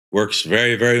Work's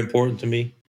very, very important to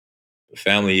me.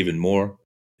 Family even more.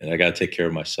 And I got to take care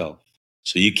of myself.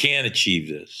 So you can achieve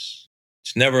this.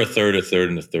 It's never a third,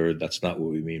 and a third. That's not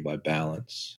what we mean by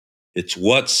balance. It's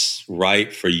what's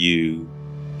right for you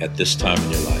at this time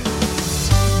in your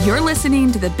life. You're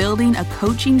listening to the Building a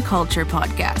Coaching Culture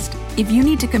podcast. If you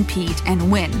need to compete and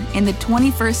win in the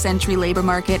 21st century labor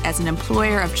market as an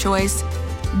employer of choice,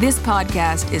 this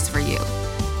podcast is for you.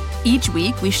 Each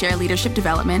week, we share leadership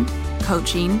development,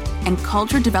 coaching, and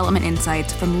culture development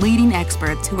insights from leading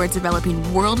experts who are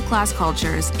developing world-class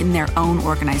cultures in their own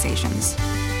organizations.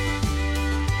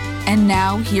 And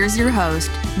now, here's your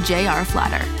host, J.R.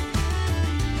 Flatter.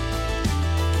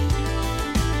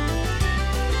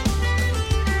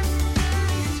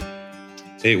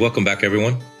 Hey, welcome back,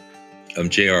 everyone. I'm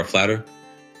J.R. Flatter.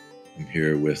 I'm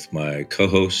here with my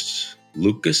co-host,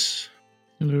 Lucas.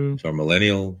 Hello. It's our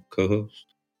millennial co-host.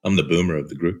 I'm the boomer of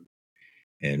the group.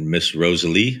 And Miss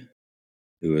Rosalie,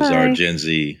 who is our Gen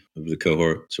Z of the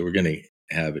cohort. So we're going to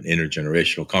have an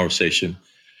intergenerational conversation.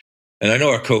 And I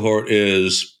know our cohort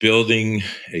is building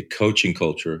a coaching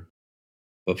culture.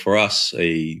 But for us,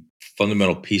 a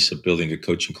fundamental piece of building a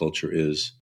coaching culture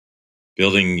is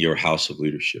building your house of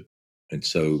leadership. And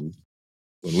so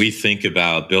when we think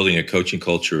about building a coaching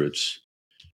culture, it's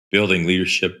building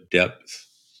leadership depth,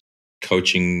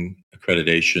 coaching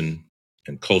accreditation,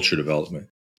 and culture development.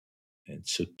 And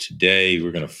so today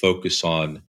we're going to focus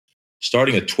on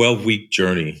starting a 12-week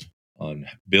journey on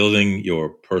building your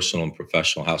personal and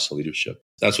professional house of leadership.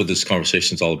 That's what this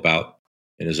conversation is all about.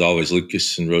 And as always,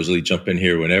 Lucas and Rosalie jump in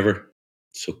here whenever.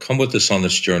 So come with us on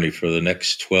this journey for the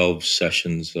next 12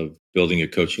 sessions of building a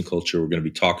coaching culture. We're going to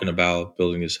be talking about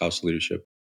building this house of leadership.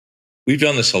 We've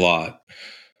done this a lot.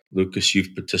 Lucas,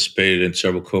 you've participated in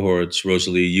several cohorts.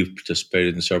 Rosalie, you've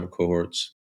participated in several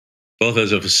cohorts, both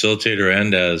as a facilitator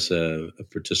and as a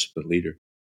participant leader.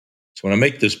 So when I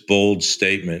make this bold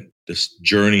statement, this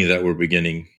journey that we're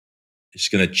beginning, it's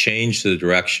going to change the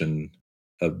direction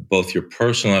of both your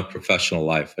personal and professional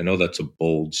life. I know that's a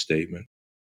bold statement.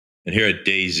 And here at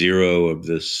day 0 of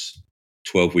this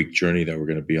 12-week journey that we're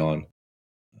going to be on,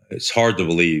 it's hard to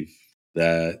believe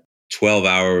that 12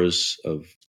 hours of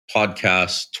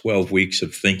podcasts, 12 weeks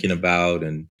of thinking about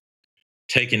and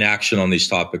taking action on these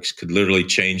topics could literally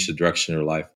change the direction of your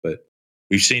life. But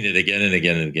we've seen it again and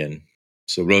again and again.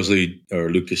 So Rosalie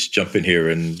or Lucas, jump in here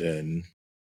and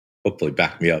hopefully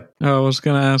back me up. I was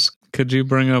going to ask, could you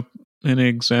bring up any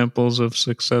examples of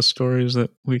success stories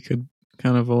that we could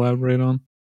kind of elaborate on?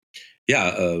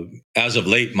 Yeah. As of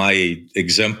late, my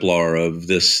exemplar of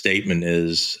this statement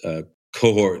is a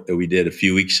cohort that we did a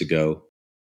few weeks ago.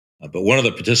 But one of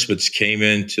the participants came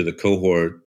into the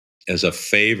cohort as a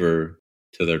favor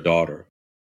to their daughter.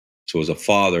 So as a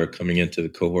father coming into the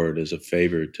cohort as a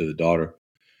favor to the daughter.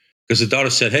 Because the daughter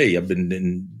said, hey, I've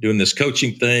been doing this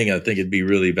coaching thing. I think it'd be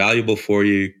really valuable for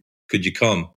you. Could you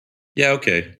come? Yeah,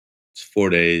 okay. It's 4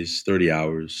 days, 30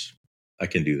 hours. I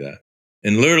can do that.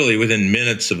 And literally within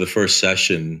minutes of the first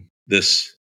session,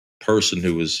 this person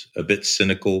who was a bit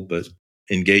cynical but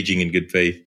engaging in good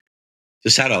faith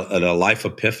just had a life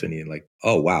epiphany and like,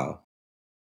 oh, wow,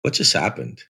 what just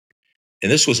happened?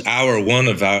 And this was hour 1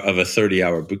 of a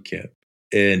 30-hour boot camp.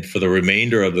 And for the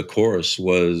remainder of the course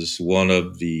was one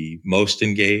of the most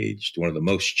engaged, one of the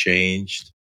most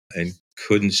changed, and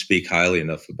couldn't speak highly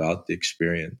enough about the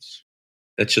experience.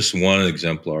 That's just one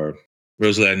exemplar.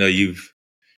 Rosalie, I know you've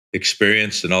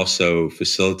experienced and also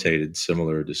facilitated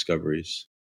similar discoveries.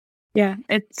 Yeah,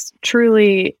 it's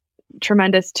truly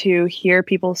tremendous to hear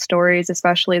people's stories,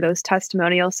 especially those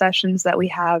testimonial sessions that we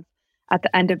have at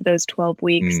the end of those 12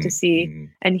 weeks to see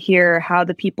and hear how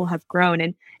the people have grown.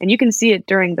 And you can see it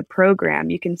during the program.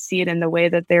 You can see it in the way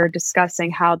that they're discussing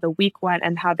how the week went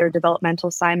and how their developmental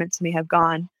assignments may have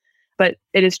gone. But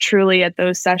it is truly at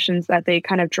those sessions that they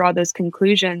kind of draw those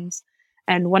conclusions.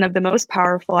 And one of the most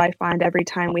powerful I find every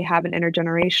time we have an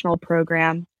intergenerational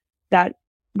program, that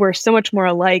we're so much more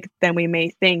alike than we may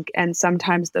think. And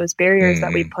sometimes those barriers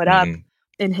that we put up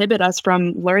inhibit us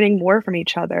from learning more from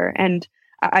each other. And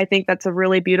I think that's a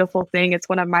really beautiful thing. It's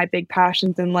one of my big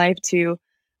passions in life to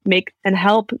make and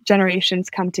help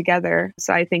generations come together.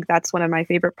 So I think that's one of my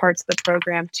favorite parts of the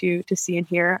program to see and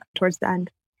hear towards the end.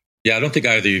 Yeah, I don't think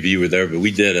either of you were there, but we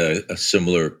did a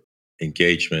similar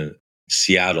engagement in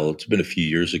Seattle. It's been a few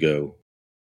years ago,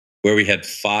 where we had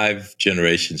 5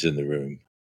 generations in the room.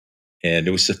 And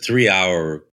it was a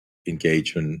 3-hour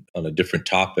engagement on a different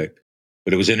topic,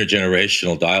 but it was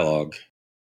intergenerational dialogue.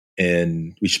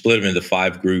 And we split them into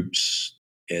 5 groups,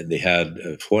 and they had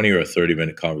a 20 or a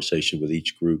 30-minute conversation with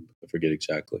each group. I forget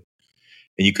exactly.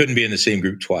 And you couldn't be in the same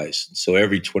group twice. So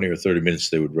every 20 or 30 minutes,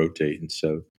 they would rotate. And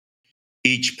so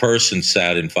each person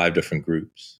sat in 5 different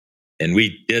groups. And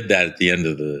we did that at the end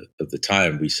of the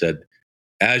time. We said,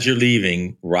 as you're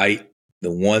leaving, write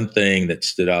the one thing that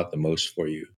stood out the most for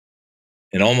you.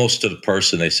 And almost to the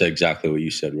person, they said exactly what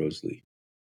you said, Rosalie.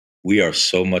 We are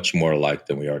so much more alike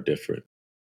than we are different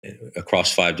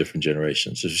across 5 different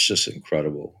generations. It's just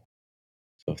incredible.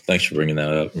 So thanks for bringing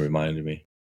that up and reminding me.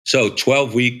 So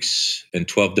 12 weeks and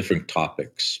 12 different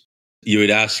topics. You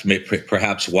would ask me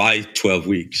perhaps why 12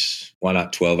 weeks? Why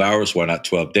not 12 hours? Why not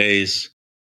 12 days?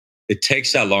 It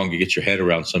takes that long to get your head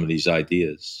around some of these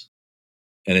ideas.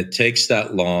 And it takes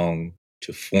that long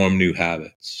to form new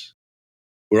habits.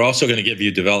 We're also going to give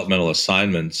you developmental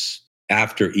assignments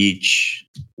after each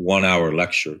 1-hour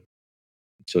lecture.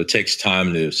 So it takes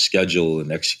time to schedule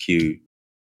and execute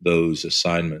those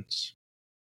assignments.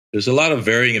 There's a lot of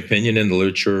varying opinion in the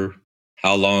literature.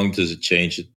 How long does it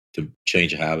change to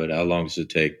change a habit? How long does it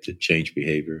take to change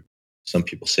behavior? Some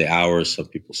people say hours, some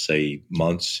people say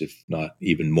months, if not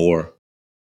even more.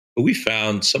 But we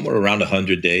found somewhere around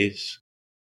 100 days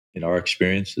in our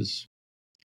experiences.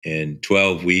 And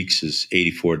 12 weeks is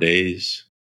 84 days.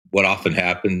 What often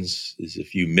happens is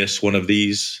if you miss one of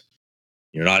these,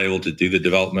 you're not able to do the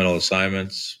developmental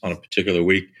assignments on a particular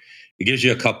week, it gives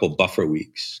you a couple buffer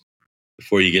weeks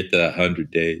before you get to 100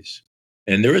 days.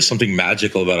 And there is something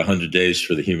magical about 100 days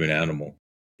for the human animal.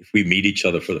 If we meet each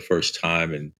other for the first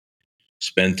time and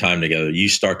spend time together, you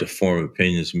start to form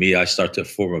opinions of me, I start to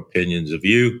form opinions of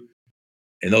you.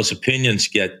 And those opinions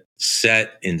get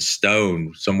set in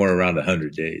stone somewhere around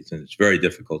 100 days. And it's very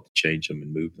difficult to change them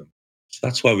and move them. So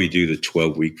that's why we do the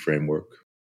 12-week framework,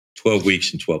 12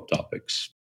 weeks and 12 topics.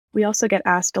 We also get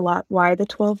asked a lot, why the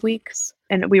 12 weeks?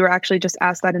 And we were actually just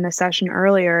asked that in a session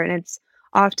earlier. And it's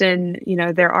often,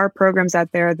 there are programs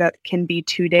out there that can be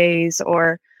 2 days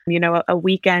or, a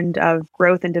weekend of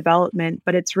growth and development.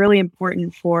 But it's really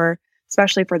important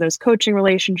especially for those coaching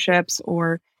relationships,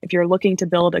 or if you're looking to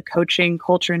build a coaching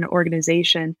culture and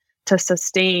organization, to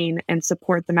sustain and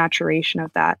support the maturation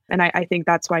of that. And I think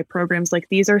that's why programs like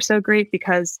these are so great,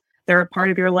 because they're a part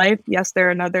of your life. Yes, they're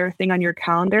another thing on your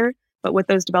calendar, but with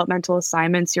those developmental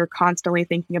assignments, you're constantly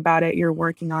thinking about it, you're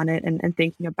working on it, and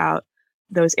thinking about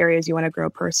those areas you want to grow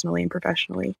personally and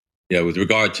professionally. Yeah, with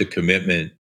regard to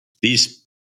commitment, these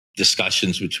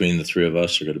discussions between the 3 of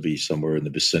us are going to be somewhere in the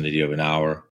vicinity of an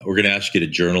hour. We're going to ask you to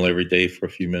journal every day for a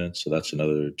few minutes. So that's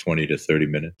another 20 to 30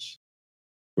 minutes.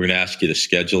 We're going to ask you to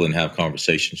schedule and have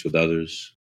conversations with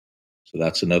others. So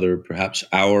that's another perhaps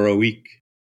hour a week.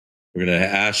 We're going to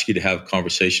ask you to have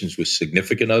conversations with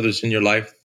significant others in your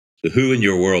life. So who in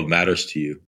your world matters to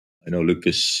you? I know,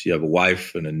 Lucas, you have a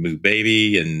wife and a new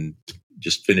baby and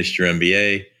just finished your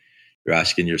MBA. You're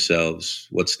asking yourselves,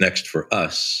 what's next for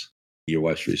us? Your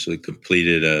wife's recently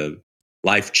completed a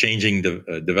life-changing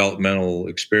developmental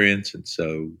experience. And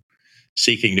so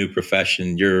seeking new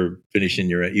profession, you finished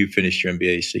your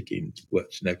MBA, seeking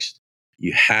what's next.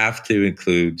 You have to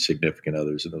include significant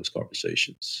others in those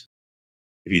conversations.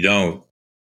 If you don't,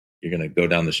 you're going to go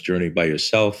down this journey by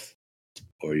yourself,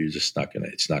 or you're just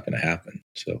it's not going to happen.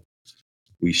 So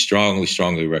we strongly,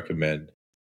 strongly recommend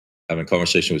having a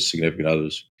conversation with significant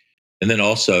others. And then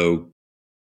also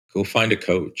go find a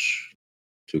coach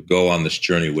to go on this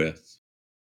journey with.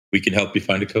 We can help you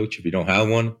find a coach. If you don't have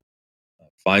one,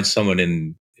 find someone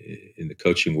in the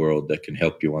coaching world that can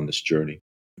help you on this journey.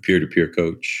 A peer-to-peer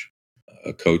coach,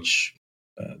 a coach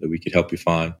that we could help you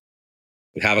find.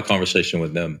 But have a conversation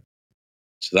with them.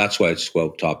 So that's why it's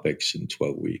 12 topics in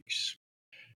 12 weeks.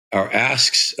 Our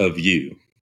asks of you: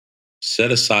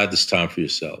 set aside this time for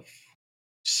yourself.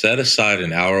 Set aside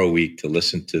an hour a week to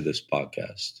listen to this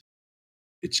podcast.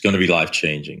 It's going to be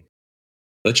life-changing.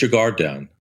 Let your guard down.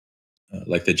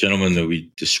 Like the gentleman that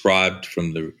we described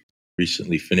from the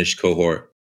recently finished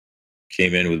cohort,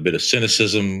 came in with a bit of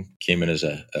cynicism, came in as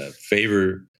a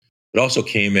favor, but also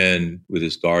came in with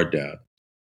his guard down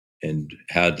and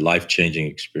had life-changing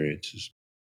experiences.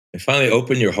 And finally,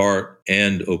 open your heart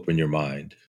and open your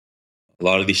mind. A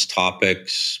lot of these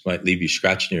topics might leave you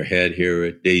scratching your head here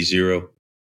at day 0.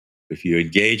 If you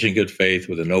engage in good faith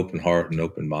with an open heart and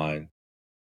open mind,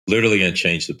 literally going to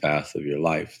change the path of your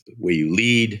life. The way you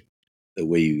lead, the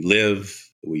way you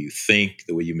live, the way you think,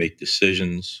 the way you make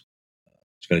decisions.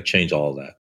 It's going to change all of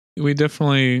that. We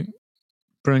definitely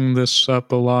bring this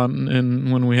up a lot.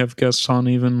 And when we have guests on,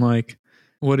 even like,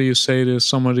 what do you say to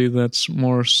somebody that's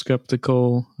more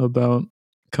skeptical about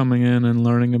coming in and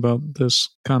learning about this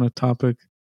kind of topic?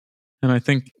 And I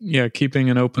think, keeping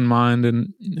an open mind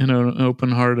and, an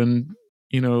open heart and,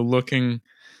 looking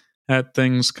at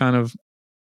things kind of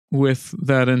with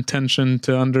that intention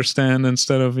to understand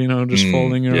instead of, just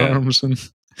folding your arms. And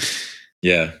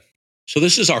So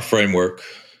this is our framework.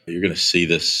 You're going to see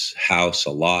this house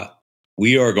a lot.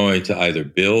 We are going to either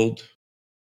build,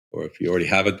 or if you already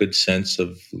have a good sense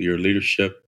of your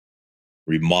leadership,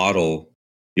 remodel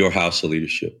your house of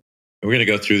leadership. And we're going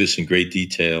to go through this in great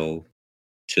detail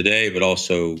today, but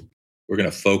also we're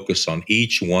going to focus on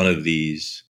each one of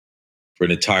these for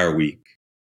an entire week.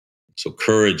 So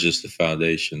courage is the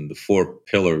foundation, the 4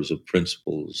 pillars of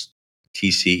principles,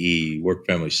 TCE, work,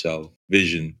 family, self,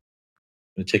 vision.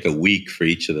 I'm going to take a week for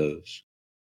each of those.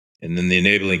 And then the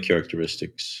enabling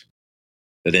characteristics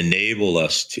that enable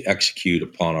us to execute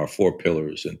upon our 4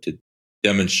 pillars and to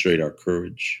demonstrate our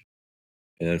courage.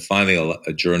 And then finally,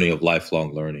 a journey of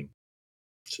lifelong learning.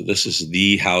 So this is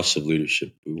the house of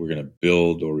leadership. We're going to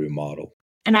build or remodel.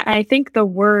 And I think the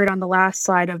word on the last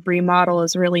slide of remodel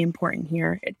is really important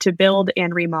here, to build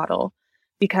and remodel,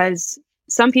 because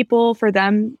some people, for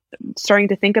them, starting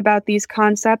to think about these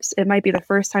concepts, it might be the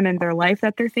first time in their life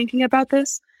that they're thinking about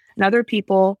this. And other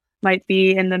people might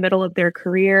be in the middle of their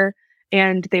career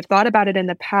and they've thought about it in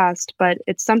the past, but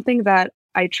it's something that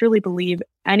I truly believe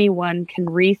anyone can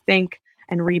rethink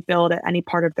and rebuild at any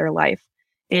part of their life.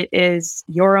 It is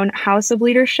your own house of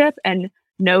leadership, and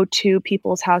no 2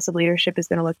 people's house of leadership is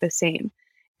going to look the same.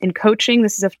 In coaching,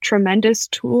 this is a tremendous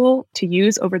tool to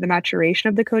use over the maturation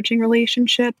of the coaching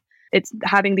relationship. It's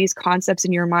having these concepts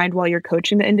in your mind while you're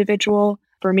coaching the individual,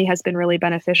 for me, has been really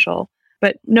beneficial.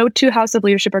 But no 2 house of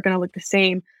leadership are going to look the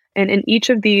same. And in each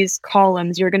of these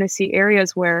columns, you're going to see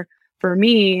areas where, for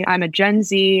me, I'm a Gen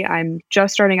Z, I'm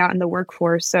just starting out in the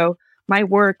workforce. So my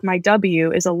work, my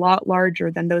W, is a lot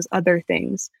larger than those other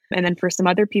things. And then for some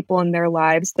other people in their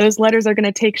lives, those letters are going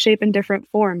to take shape in different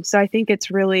forms. So I think it's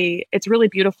really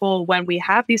beautiful when we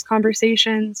have these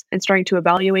conversations and starting to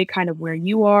evaluate kind of where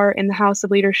you are in the house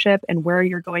of leadership and where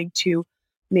you're going to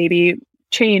maybe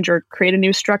change or create a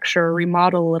new structure or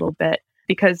remodel a little bit.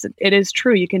 Because it is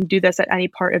true, you can do this at any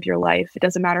part of your life. It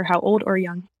doesn't matter how old or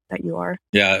young that you are.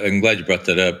 Yeah, I'm glad you brought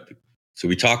that up. So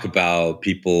we talk about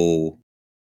people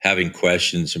having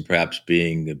questions and perhaps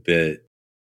being a bit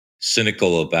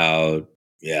cynical about,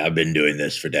 I've been doing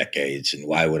this for decades, and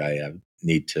why would I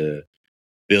need to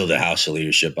build a house of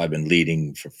leadership? I've been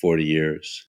leading for 40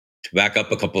 years. To back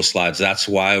up a couple of slides, that's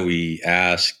why we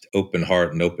asked open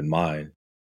heart and open mind.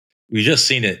 We've just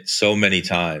seen it so many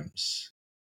times.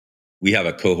 We have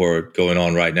a cohort going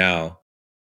on right now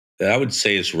that I would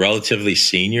say is relatively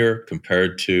senior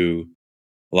compared to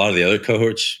a lot of the other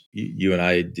cohorts. You and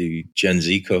I do Gen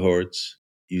Z cohorts,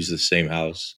 use the same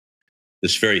house.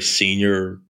 This very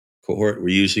senior cohort, we're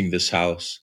using this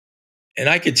house. And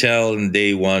I could tell in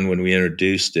day one when we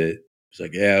introduced it, it's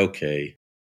like, okay,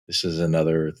 this is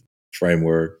another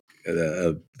framework.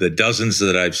 The dozens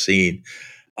that I've seen,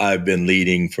 I've been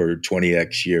leading for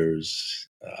 20x years.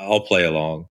 I'll play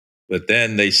along. But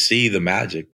then they see the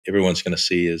magic everyone's going to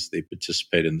see as they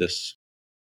participate in this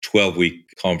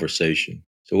 12-week conversation.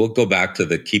 So we'll go back to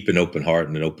the keep an open heart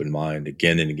and an open mind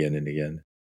again and again and again,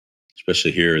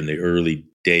 especially here in the early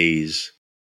days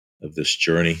of this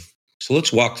journey. So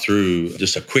let's walk through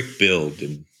just a quick build.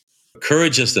 And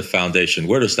courage is the foundation.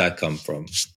 Where does that come from?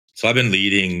 So I've been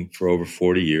leading for over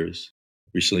 40 years.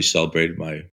 Recently celebrated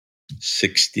my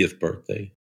 60th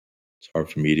birthday. It's hard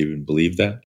for me to even believe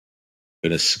that.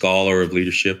 Been a scholar of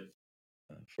leadership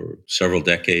for several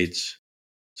decades.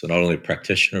 So not only a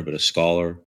practitioner, but a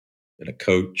scholar and a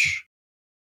coach.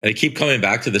 And I keep coming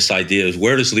back to this idea of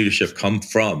where does leadership come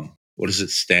from? What is it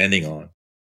standing on?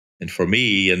 And for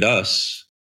me and us,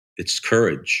 it's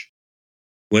courage.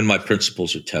 When my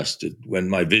principles are tested, when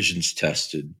my vision's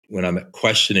tested, when I'm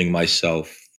questioning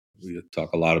myself, we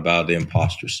talk a lot about the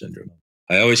imposter syndrome.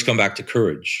 I always come back to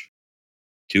courage.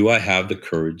 Do I have the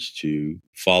courage to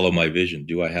follow my vision?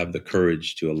 Do I have the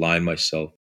courage to align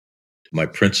myself to my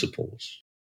principles?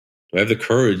 Do I have the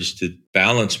courage to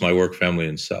balance my work, family,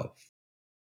 and self?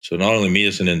 So not only me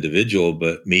as an individual,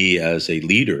 but me as a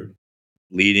leader,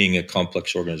 leading a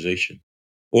complex organization,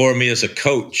 or me as a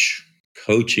coach,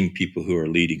 coaching people who are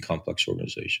leading complex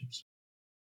organizations.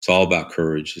 It's all about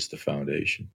courage as the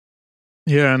foundation.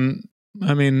 Yeah. And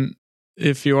I mean,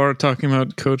 if you are talking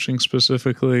about coaching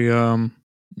specifically,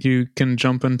 you can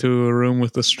jump into a room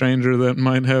with a stranger that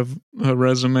might have a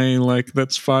resume like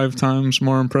that's 5 times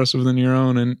more impressive than your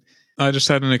own. And I just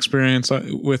had an experience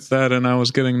with that, and I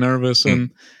was getting nervous.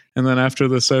 And then after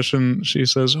the session, she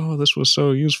says, "Oh, this was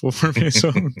so useful for me.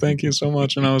 So thank you so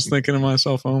much." And I was thinking to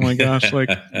myself, "Oh my gosh, like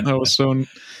I was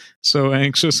so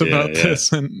anxious about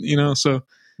this." And, so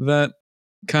that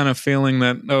kind of feeling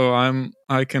that,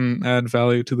 I can add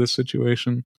value to this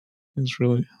situation is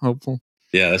really helpful.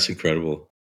 Yeah, that's incredible.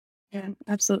 Yeah,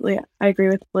 absolutely. I agree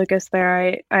with Lucas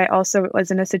there. I also was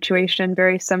in a situation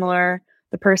very similar.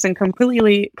 The person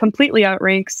completely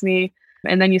outranks me,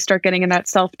 and then you start getting in that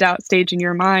self-doubt stage in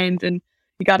your mind, and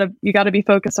you gotta be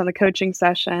focused on the coaching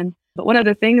session. But one of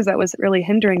the things that was really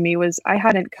hindering me was I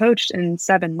hadn't coached in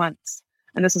 7 months,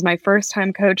 and this was my first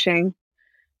time coaching,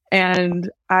 and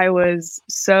I was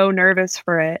so nervous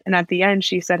for it. And at the end,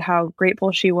 she said how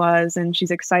grateful she was, and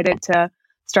she's excited to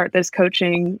start this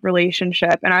coaching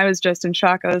relationship. And I was just in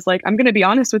shock. I was like, I'm going to be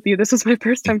honest with you. This is my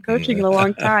first time coaching in a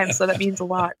long time. So that means a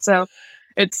lot. So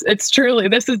it's truly,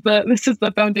 this is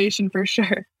the foundation for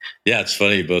sure. Yeah. It's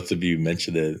funny. Both of you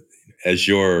mentioned it as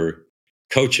your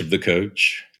coach of the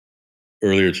coach.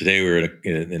 Earlier today, we were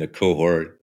in a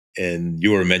cohort, and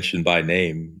you were mentioned by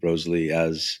name, Rosalie,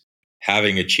 as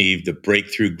having achieved the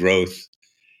breakthrough growth.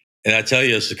 And I tell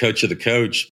you, as the coach of the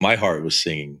coach, my heart was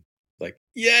singing like,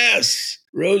 yes,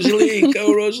 Rosalie,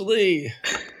 go Rosalie.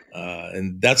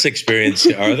 And that's the experience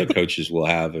our other coaches will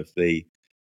have if they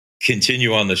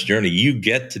continue on this journey. You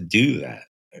get to do that.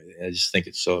 I just think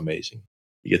it's so amazing.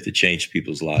 You get to change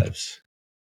people's lives.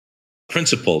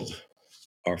 Principled,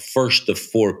 our first of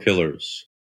 4 pillars.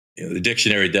 The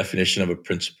dictionary definition of a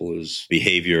principle is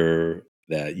behavior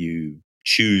that you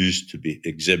choose to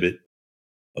exhibit,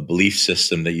 a belief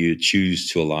system that you choose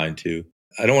to align to.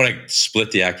 I don't want to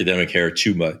split the academic hair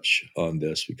too much on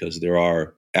this because there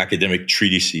are academic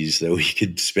treatises that we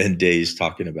could spend days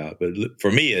talking about. But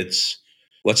for me, it's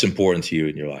what's important to you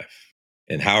in your life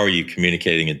and how are you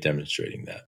communicating and demonstrating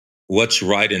that? What's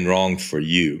right and wrong for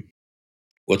you?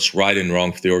 What's right and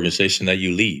wrong for the organization that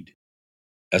you lead?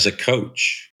 As a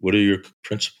coach, what are your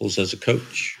principles as a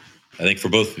coach? I think for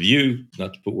both of you,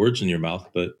 not to put words in your mouth,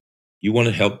 but you want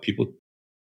to help people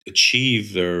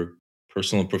achieve their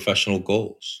personal and professional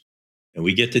goals. And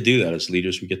we get to do that as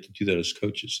leaders. We get to do that as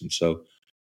coaches. And so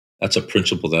that's a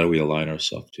principle that we align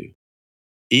ourselves to.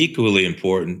 Equally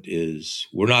important is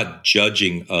we're not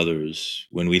judging others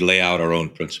when we lay out our own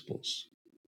principles.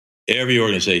 Every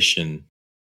organization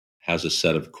has a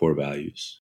set of core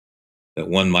values that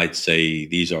one might say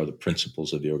these are the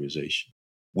principles of the organization.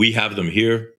 We have them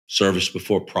here: service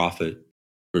before profit,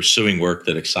 pursuing work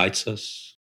that excites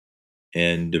us,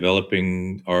 and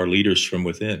developing our leaders from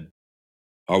within.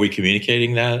 Are we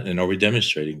communicating that, and are we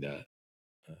demonstrating that?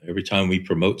 Every time we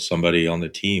promote somebody on the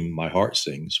team, my heart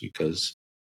sings because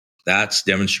that's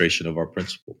demonstration of our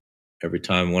principle. Every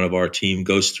time one of our team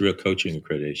goes through a coaching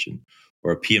accreditation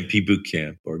or a PMP boot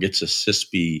camp or gets a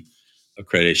CISP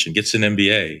accreditation, gets an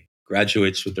MBA,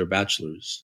 graduates with their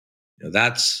bachelor's,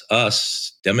 that's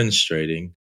us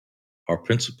demonstrating our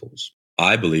principles.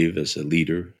 I believe as a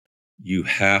leader, you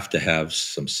have to have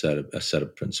a set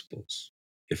of principles.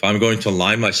 If I'm going to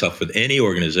align myself with any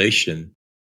organization,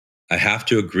 I have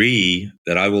to agree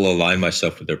that I will align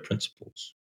myself with their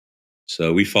principles.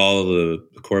 So we follow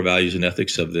the core values and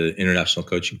ethics of the International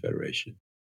Coaching Federation.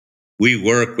 We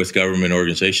work with government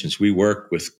organizations. We work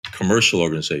with commercial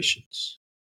organizations.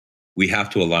 We have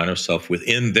to align ourselves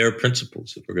within their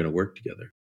principles if we're going to work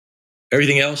together.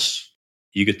 Everything else,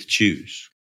 you get to choose.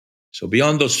 So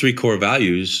beyond those 3 core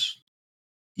values,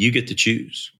 you get to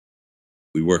choose.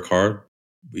 We work hard.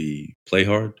 We play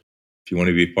hard. If you want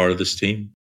to be part of this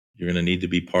team, you're going to need to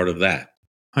be part of that.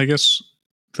 I guess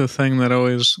the thing that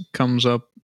always comes up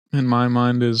in my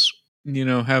mind is,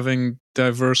 having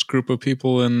diverse group of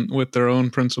people and with their own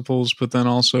principles, but then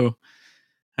also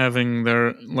having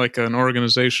their like an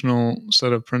organizational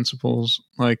set of principles.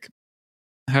 Like,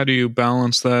 how do you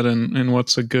balance that, and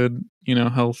what's a good,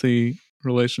 healthy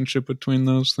relationship between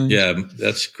those things? Yeah,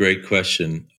 that's a great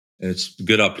question. And it's a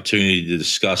good opportunity to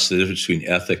discuss the difference between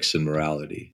ethics and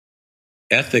morality.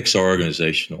 Ethics are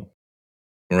organizational.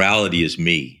 Morality is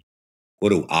me. What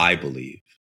do I believe?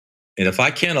 And if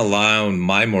I can't align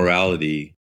my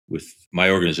morality with my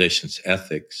organization's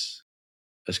ethics,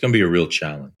 that's going to be a real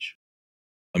challenge.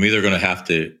 I'm either going to have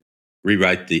to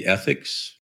rewrite the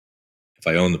ethics. If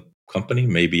I own the company,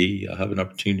 maybe I'll have an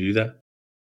opportunity to do that.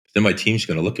 But then my team's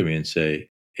going to look at me and say,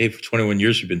 hey, for 21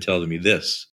 years, you've been telling me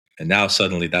this. And now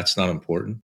suddenly that's not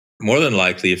important. More than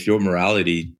likely, if your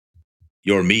morality,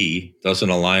 your me, doesn't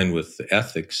align with the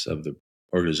ethics of the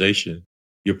organization,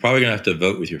 you're probably going to have to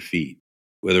vote with your feet.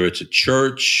 Whether it's a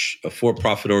church, a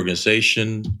for-profit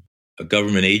organization, a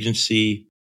government agency.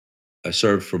 I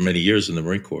served for many years in the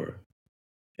Marine Corps.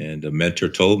 And a mentor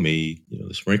told me,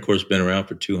 this Marine Corps has been around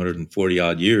for 240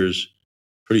 odd years,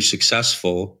 pretty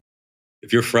successful.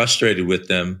 If you're frustrated with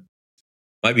them,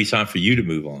 it might be time for you to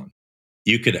move on.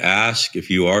 You could ask,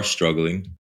 if you are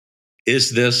struggling,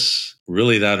 is this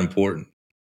really that important?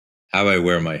 How I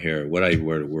wear my hair, what I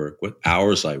wear to work, what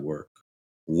hours I work,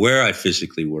 where I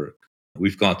physically work.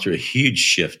 We've gone through a huge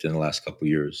shift in the last couple of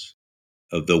years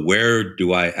of the where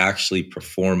do I actually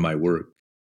perform my work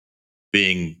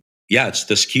being, it's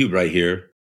this cube right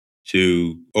here,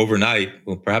 to overnight,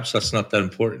 well, perhaps that's not that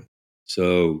important.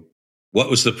 So what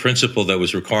was the principle that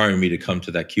was requiring me to come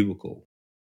to that cubicle?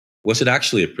 Was it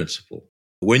actually a principle?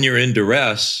 When you're in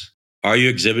duress, are you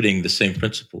exhibiting the same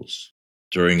principles?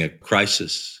 During a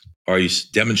crisis, are you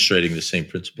demonstrating the same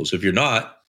principles? If you're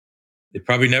not, they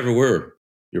probably never were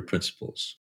your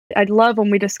principles. I love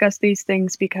when we discuss these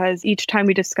things because each time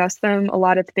we discuss them, a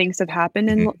lot of things have happened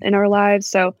in our lives.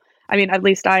 So, I mean, at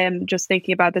least I am just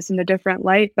thinking about this in a different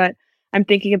light, but I'm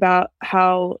thinking about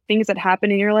how things that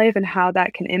happen in your life and how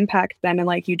that can impact them. And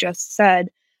like you just said,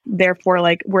 therefore,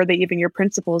 like, were they even your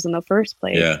principles in the first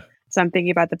place? Yeah. So I'm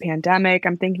thinking about the pandemic.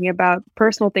 I'm thinking about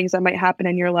personal things that might happen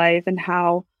in your life and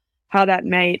how that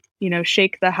might,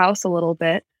 shake the house a little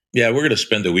bit. Yeah, we're going to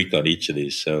spend a week on each of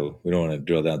these, so we don't want to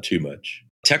drill down too much.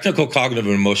 Technical, cognitive,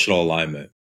 and emotional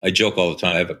alignment. I joke all the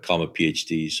time. I have a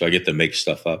PhD, so I get to make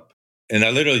stuff up. And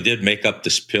I literally did make up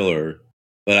this pillar,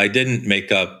 but I didn't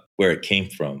make up where it came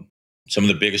from. Some of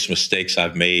the biggest mistakes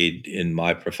I've made in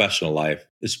my professional life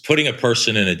is putting a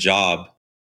person in a job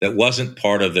that wasn't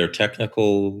part of their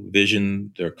technical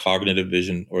vision, their cognitive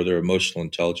vision, or their emotional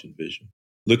intelligent vision.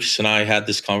 Lucas and I had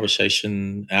this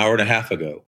conversation an hour and a half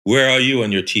ago. Where are you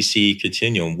on your TCE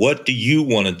continuum? What do you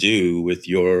want to do with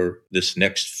this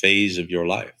next phase of your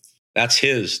life? That's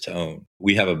his to own.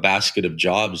 We have a basket of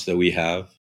jobs that we have.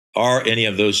 Are any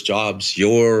of those jobs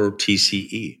your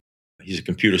TCE? He's a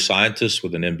computer scientist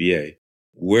with an MBA.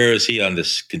 Where is he on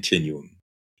this continuum?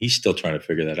 He's still trying to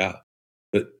figure that out.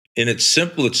 But in its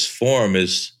simplest form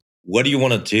is, what do you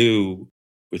want to do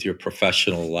with your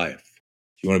professional life?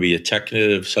 Do you want to be a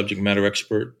technical subject matter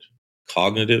expert,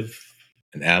 cognitive,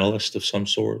 an analyst of some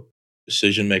sort,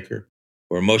 decision maker,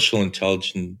 or emotional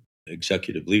intelligent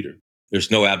executive leader?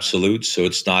 There's no absolute, so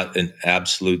it's not an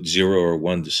absolute 0 or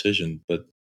 1 decision, but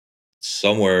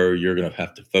somewhere you're going to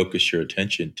have to focus your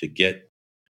attention to get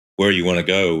where you want to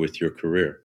go with your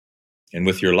career and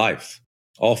with your life.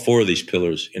 All 4 of these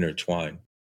pillars intertwine,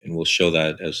 and we'll show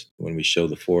that when we show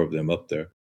the 4 of them up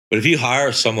there. But if you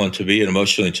hire someone to be an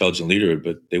emotionally intelligent leader,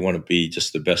 but they want to be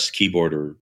just the best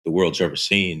keyboarder the world's ever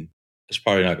seen, it's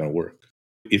probably not going to work.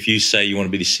 If you say you want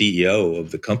to be the CEO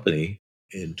of the company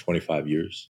in 25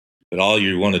 years, but all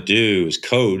you want to do is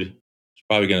code, it's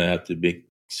probably going to have to make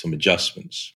some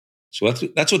adjustments. So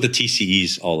that's what the TCE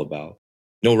is all about.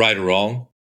 No right or wrong,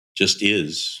 just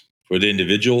is for the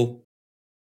individual,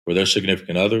 for their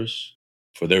significant others,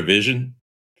 for their vision,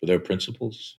 for their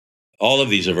principles. All of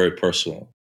these are very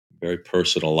personal, very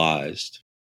personalized.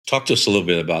 Talk to us a little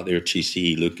bit about their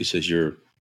TCE, Lucas, as you're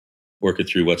working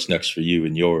through what's next for you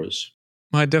and yours.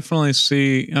 I definitely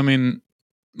see,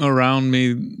 around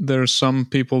me, there's some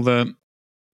people that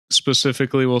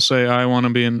specifically will say, I want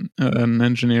to be an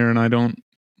engineer and I don't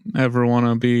ever want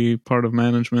to be part of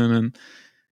management.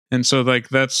 And so like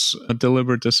that's a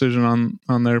deliberate decision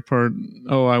on their part.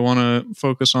 Oh, I want to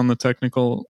focus on the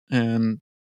technical and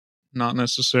not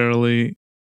necessarily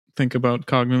think about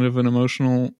cognitive and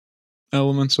emotional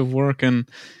elements of work. And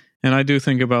I do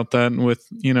think about that with,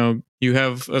 you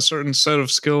have a certain set of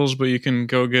skills, but you can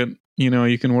go get,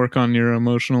 you can work on your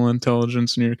emotional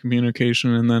intelligence and your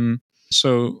communication. And then,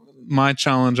 so my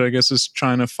challenge, I guess, is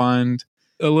trying to find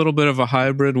a little bit of a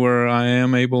hybrid where I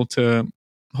am able to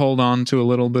hold on to a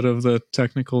little bit of the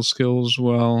technical skills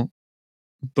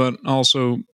but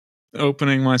also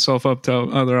opening myself up to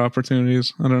other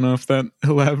opportunities. I don't know if that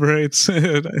elaborates.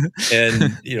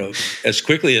 And, as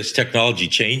quickly as technology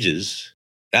changes,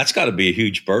 that's got to be a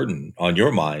huge burden on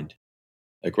your mind.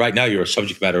 Like right now, you're a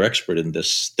subject matter expert in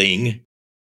this thing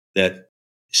that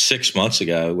 6 months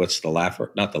ago, what's the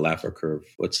not the Laffer curve,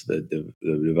 what's the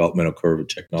developmental curve of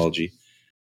technology?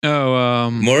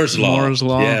 Moore's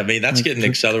Law. Yeah, I mean, that's getting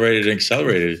accelerated and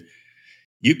accelerated.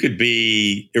 You could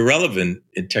be irrelevant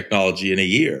in technology in a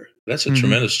year. That's a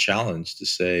tremendous challenge to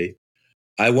say,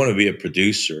 I want to be a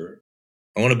producer.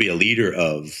 I want to be a leader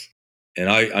of, and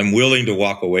I'm willing to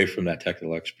walk away from that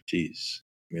technical expertise.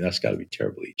 I mean, that's got to be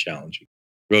terribly challenging.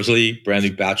 Rosalie, brand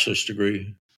new bachelor's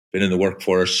degree, been in the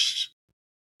workforce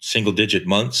single-digit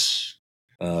months,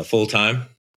 full-time.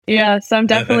 Yeah, so I'm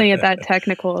definitely at that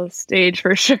technical stage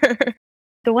for sure.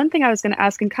 The one thing I was going to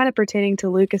ask, and kind of pertaining to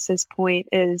Lucas's point,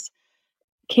 is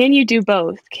can you do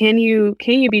both? Can you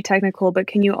be technical, but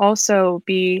can you also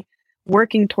be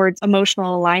working towards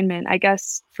emotional alignment? I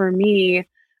guess for me,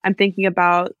 I'm thinking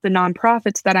about the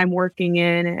nonprofits that I'm working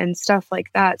in and stuff like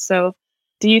that. So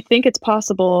do you think it's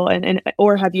possible,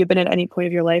 or have you been at any point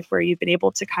of your life where you've been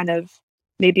able to kind of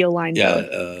maybe align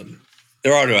both?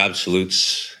 There are no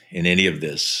absolutes in any of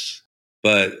this,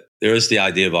 but there is the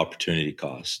idea of opportunity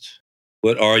cost.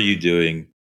 What are you doing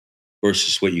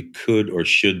versus what you could or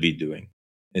should be doing?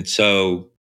 And so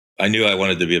I knew I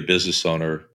wanted to be a business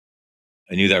owner.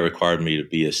 I knew that required me to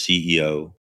be a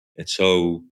CEO. And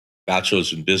so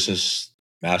bachelor's in business,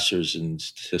 master's in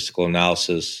statistical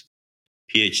analysis,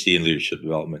 PhD in leadership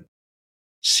development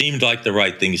seemed like the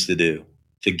right things to do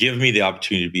to give me the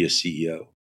opportunity to be a CEO.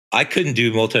 I couldn't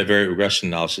do multivariate regression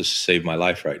analysis to save my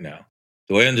life right now.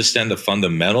 Do I understand the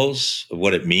fundamentals of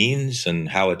what it means and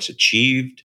how it's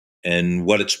achieved and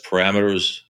what its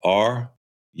parameters are?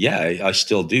 Yeah, I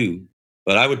still do.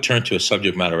 But I would turn to a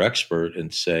subject matter expert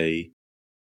and say,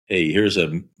 hey, here's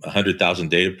 100,000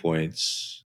 data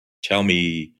points. Tell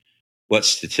me what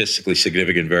statistically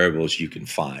significant variables you can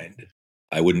find.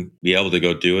 I wouldn't be able to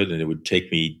go do it, and it would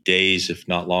take me days, if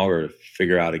not longer, to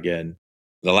figure out again.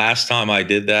 The last time I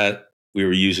did that, we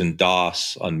were using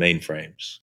DOS on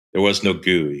mainframes. There was no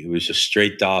GUI. It was just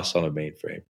straight DOS on a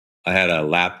mainframe. I had a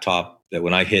laptop that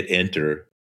when I hit enter, it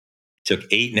took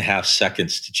 8.5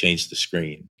 seconds to change the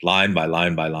screen, line by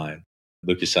line by line.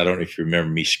 Lucas, I don't know if you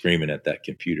remember me screaming at that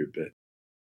computer, but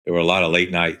there were a lot of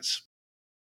late nights.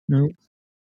 Nope.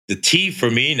 The T for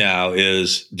me now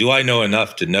is, do I know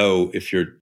enough to know if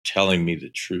you're telling me the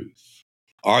truth?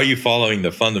 Are you following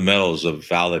the fundamentals of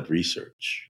valid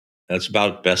research? That's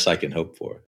about the best I can hope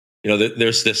for.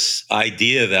 There's this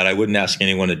idea that I wouldn't ask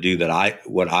anyone to do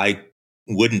what I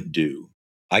wouldn't do.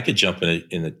 I could jump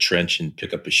in a trench and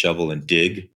pick up a shovel and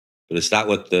dig, but it's not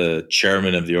what the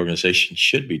chairman of the organization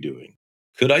should be doing.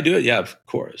 Could I do it? Yeah, of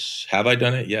course. Have I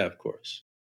done it? Yeah, of course.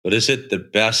 But is it the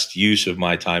best use of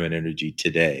my time and energy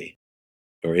today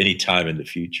or any time in the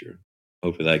future?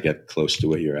 Hopefully I get close to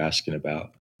what you're asking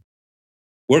about.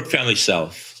 Work, family,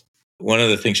 self. One of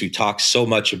the things we talk so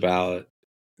much about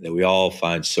that we all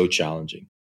find so challenging.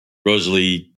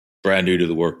 Rosalie, brand new to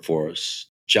the workforce,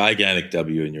 gigantic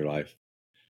W in your life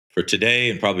for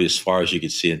today and probably as far as you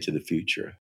could see into the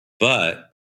future.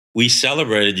 But we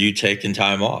celebrated you taking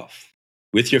time off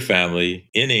with your family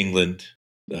in England,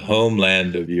 the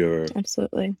homeland of your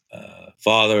absolutely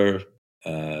father. I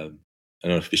don't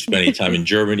know if you spent any time in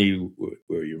Germany,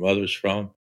 where your mother's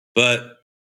from. But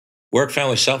work,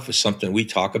 family, self is something we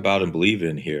talk about and believe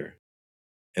in here.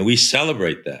 And we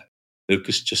celebrate that.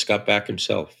 Lucas just got back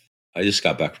himself. I just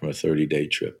got back from a 30-day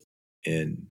trip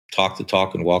and talk the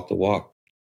talk and walk the walk.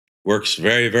 Work's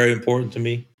very, very important to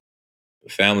me.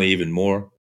 Family even more.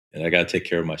 And I got to take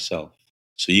care of myself.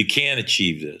 So you can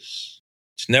achieve this.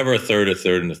 It's never a third,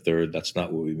 and a third. That's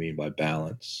not what we mean by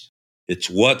balance. It's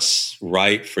what's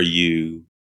right for you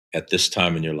at this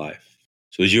time in your life.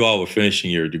 So as you all were finishing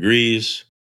your degrees,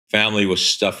 family was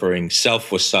suffering,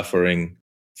 self was suffering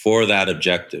for that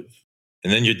objective.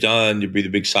 And then you're done, you breathe a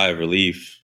big sigh of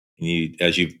relief. And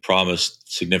as you've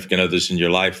promised significant others in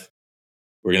your life,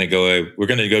 we're going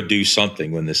to go do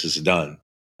something when this is done.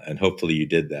 And hopefully you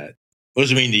did that. What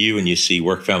does it mean to you when you see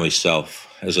work, family, self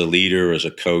as a leader, as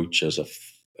a coach, as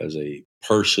a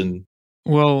person?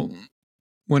 Well,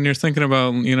 when you're thinking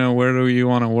about, where do you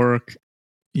want to work,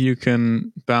 you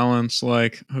can balance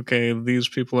like, okay, these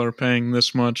people are paying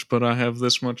this much, but I have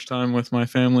this much time with my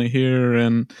family here.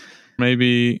 And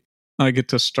maybe I get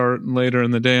to start later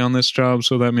in the day on this job.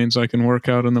 So that means I can work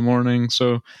out in the morning.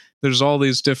 So there's all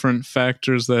these different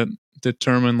factors that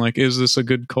determine like, is this a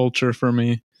good culture for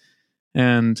me?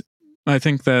 And I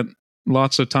think that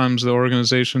lots of times the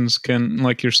organizations can,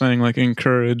 like you're saying, like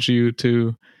encourage you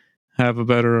to have a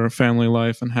better family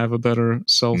life and have a better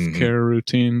self-care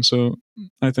routine. So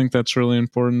I think that's really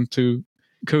important to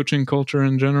coaching culture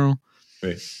in general.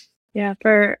 Right. Yeah,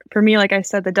 for me, like I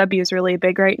said, the W is really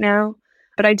big right now.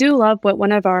 But I do love what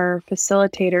one of our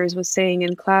facilitators was saying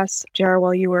in class, Jara,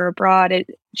 while you were abroad.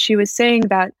 She was saying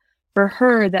that for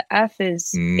her, the F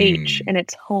is H, and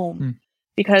it's home.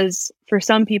 Because for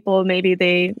some people, maybe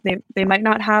they might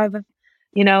not have,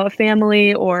 a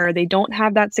family, or they don't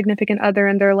have that significant other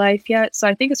in their life yet. So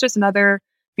I think it's just another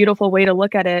beautiful way to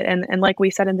look at it. And like we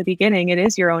said in the beginning, it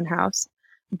is your own house,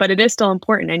 but it is still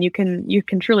important, and you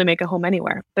can truly make a home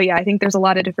anywhere. But yeah, I think there's a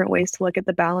lot of different ways to look at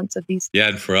the balance of these. Yeah,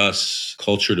 and for us,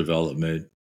 culture development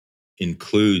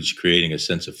includes creating a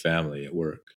sense of family at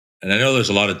work. And I know there's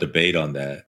a lot of debate on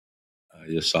that. I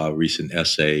just saw a recent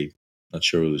essay, not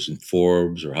sure if it was in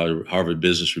Forbes or Harvard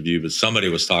Business Review, but somebody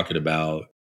was talking about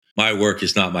my work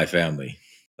is not my family.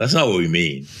 That's not what we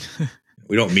mean.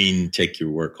 We don't mean take your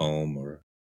work home or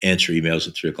answer emails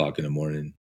at 3:00 in the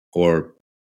morning or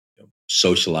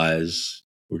socialize.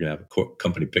 We're going to have a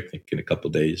company picnic in a couple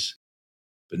of days,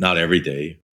 but not every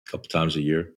day, a couple times a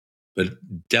year. But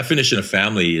definition of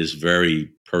family is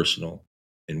very personal.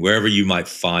 And wherever you might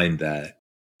find that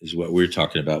is what we're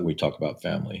talking about when we talk about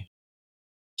family.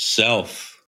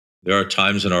 Self. There are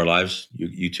times in our lives,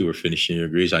 you two are finishing your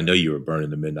degrees. I know you were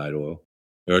burning the midnight oil.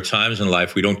 There are times in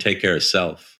life we don't take care of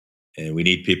self, and we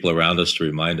need people around us to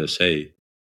remind us, hey,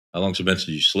 how long's it been since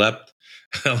you slept?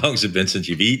 How long's it been since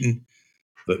you've eaten?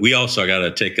 But we also got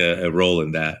to take a role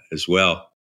in that as well.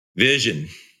 Vision,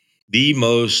 the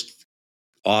most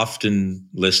often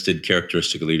listed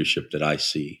characteristic of leadership that I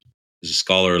see. As a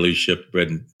scholar of leadership,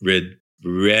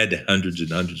 read hundreds and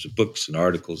hundreds of books and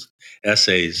articles,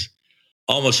 essays.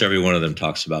 Almost every one of them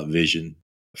talks about vision.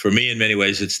 For me, in many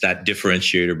ways, it's that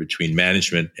differentiator between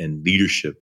management and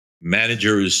leadership.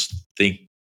 Managers think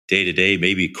day to day,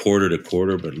 maybe quarter to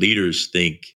quarter, but leaders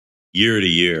think year to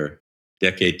year,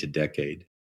 decade to decade.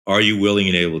 Are you willing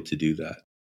and able to do that?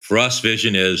 For us,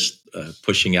 vision is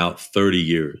pushing out 30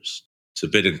 years. It's a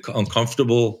bit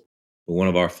uncomfortable, but one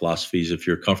of our philosophies, if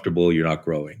you're comfortable, you're not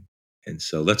growing. And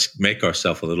so let's make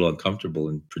ourselves a little uncomfortable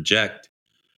and project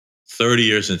 30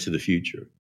 years into the future.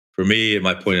 For me, at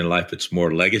my point in life, it's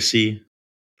more legacy,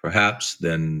 perhaps,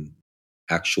 than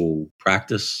actual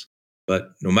practice.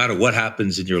 But no matter what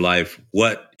happens in your life,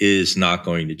 what is not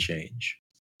going to change?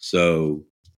 So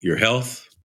your health,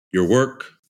 your work,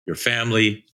 your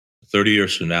family, 30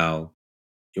 years from now,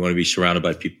 you want to be surrounded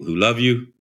by people who love you,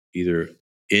 either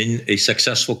in a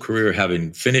successful career,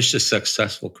 having finished a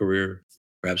successful career,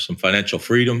 perhaps some financial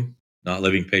freedom, not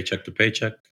living paycheck to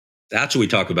paycheck. That's what we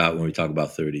talk about when we talk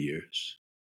about 30 years.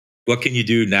 What can you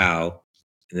do now,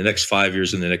 in the next 5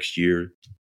 years, in the next year,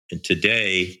 and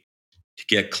today to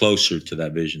get closer to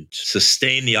that vision, to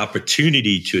sustain the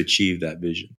opportunity to achieve that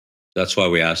vision? That's why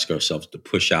we ask ourselves to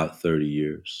push out 30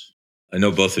 years. I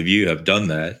know both of you have done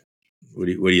that. What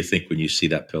do you think when you see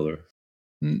that pillar?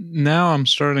 Now I'm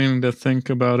starting to think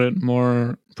about it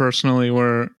more personally,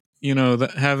 where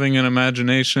that having an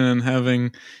imagination and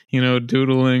having,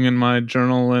 doodling in my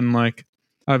journal, and like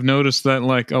I've noticed that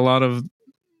like a lot of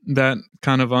that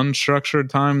kind of unstructured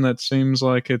time that seems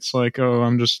like it's like, oh,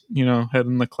 I'm just, head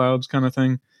in the clouds kind of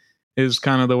thing, is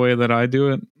kind of the way that I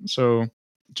do it. So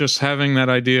just having that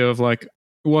idea of like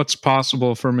what's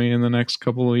possible for me in the next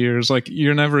couple of years, like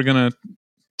you're never going to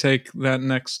take that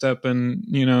next step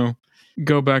and,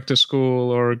 go back to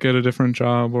school or get a different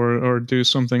job or do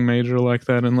something major like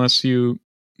that unless you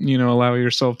allow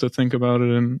yourself to think about it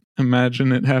and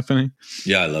imagine it happening.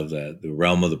 Yeah, I love that. The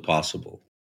realm of the possible.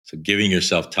 So giving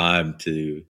yourself time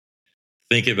to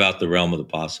think about the realm of the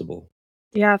possible.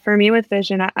 Yeah, for me with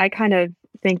vision, I kind of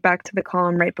think back to the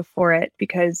column right before it,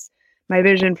 because my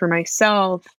vision for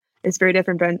myself is very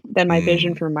different than my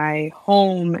vision for my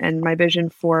home and my vision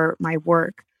for my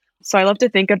work. So I love to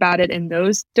think about it in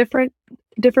those different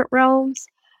realms.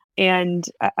 And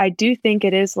I do think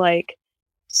it is like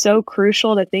so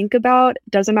crucial to think about.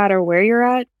 Doesn't matter where you're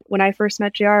at. When I first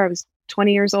met JR, I was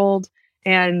 20 years old,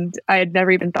 and I had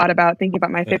never even thought about thinking about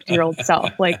my 50-year-old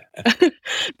self. Like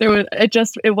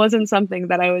it wasn't something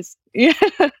that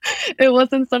it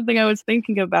wasn't something I was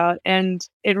thinking about. And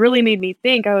it really made me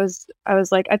think. I was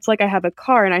like, it's like I have a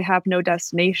car and I have no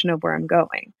destination of where I'm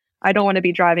going. I don't want to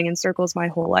be driving in circles my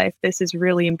whole life. This is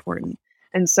really important.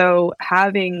 And so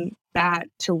having that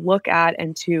to look at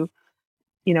and to,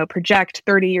 project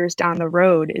 30 years down the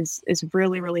road is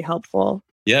really, really helpful.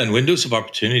 Yeah, and windows of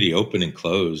opportunity open and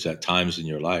close at times in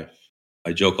your life.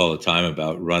 I joke all the time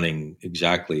about running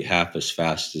exactly half as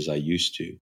fast as I used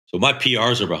to. So my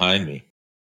PRs are behind me,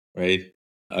 right?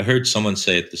 I heard someone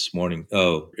say it this morning.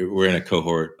 Oh, we're in a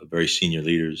cohort of very senior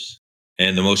leaders.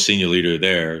 And the most senior leader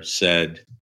there said,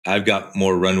 I've got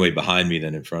more runway behind me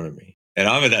than in front of me. And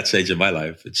I'm at that stage in my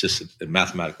life. It's just a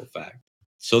mathematical fact.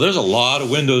 So there's a lot of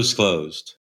windows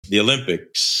closed. The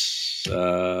Olympics,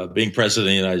 being president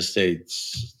of the United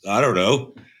States, I don't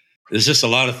know. There's just a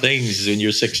lot of things when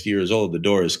you're 60 years old, the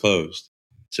door is closed.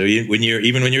 So when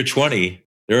you're 20,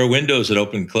 there are windows that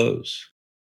open and close.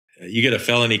 You get a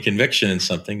felony conviction in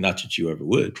something, not that you ever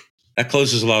would. That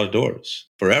closes a lot of doors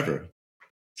forever.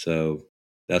 So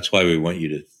that's why we want you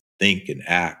to think and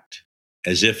act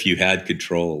as if you had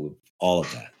control of all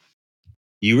of that.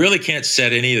 You really can't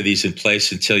set any of these in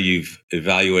place until you've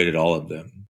evaluated all of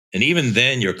them. And even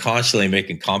then, you're constantly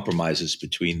making compromises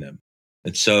between them.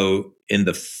 And so in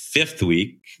the 5th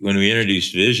week, when we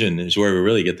introduce vision, is where we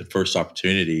really get the first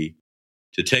opportunity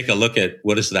to take a look at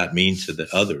what does that mean to the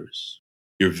others.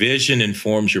 Your vision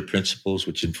informs your principles,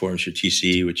 which informs your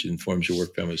TCE, which informs your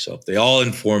work, family, self. They all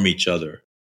inform each other.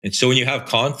 And so when you have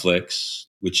conflicts,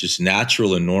 which is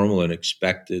natural and normal and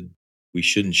expected, we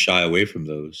shouldn't shy away from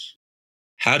those.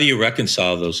 How do you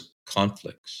reconcile those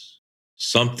conflicts?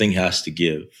 Something has to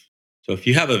give. So if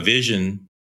you have a vision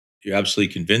you're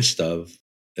absolutely convinced of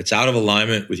that's out of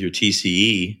alignment with your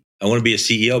TCE. I want to be a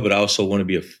CEO, but I also want to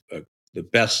be the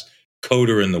best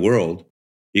coder in the world.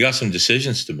 You got some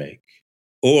decisions to make.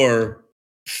 Or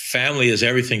family is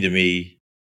everything to me,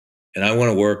 and I want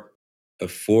to work a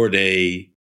 4-day,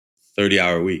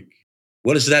 30-hour week.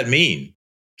 What does that mean?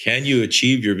 Can you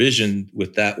achieve your vision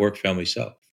with that work-family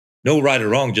self? No right or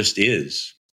wrong, just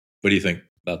is. What do you think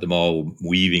about them all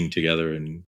weaving together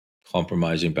and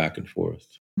compromising back and forth?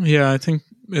 Yeah, I think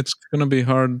it's going to be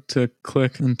hard to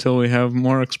click until we have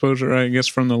more exposure, I guess,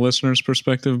 from the listener's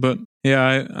perspective. But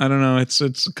yeah, I don't know.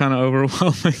 It's kind of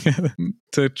overwhelming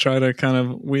to try to kind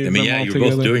of weave them all you're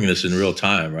together. Both doing this in real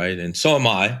time, right? And so am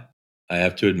I. I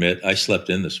have to admit, I slept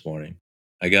in this morning.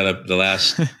 I got up the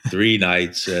last 3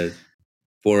 nights at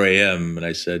 4 a.m. and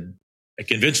I said, I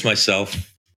convinced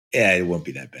myself, it won't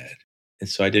be that bad. And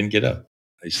so I didn't get up.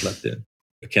 I slept in.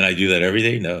 But can I do that every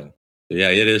day? No. Yeah,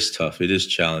 it is tough. It is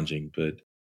challenging, but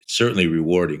it's certainly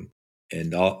rewarding.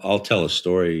 And I'll tell a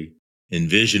story in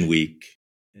Vision Week.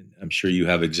 And I'm sure you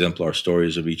have exemplar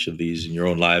stories of each of these in your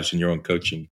own lives and your own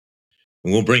coaching.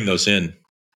 And we'll bring those in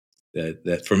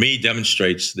that for me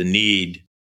demonstrates the need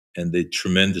and the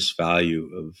tremendous value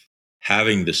of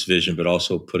having this vision, but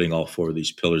also putting all 4 of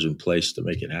these pillars in place to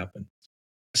make it happen.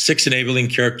 6 enabling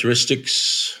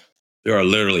characteristics. There are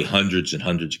literally hundreds and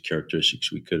hundreds of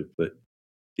characteristics we could have put.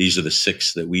 These are the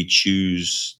 6 that we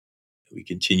choose. We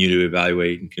continue to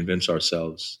evaluate and convince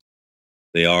ourselves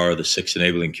they are the 6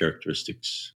 enabling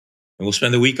characteristics. And we'll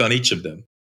spend a week on each of them.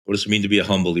 What does it mean to be a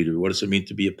humble leader? What does it mean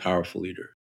to be a powerful leader?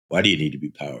 Why do you need to be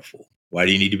powerful? Why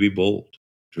do you need to be bold,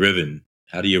 driven?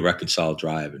 How do you reconcile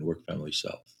drive and work family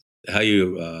self? How do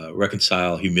you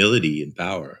reconcile humility and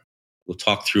power? We'll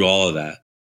talk through all of that.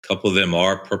 A couple of them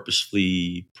are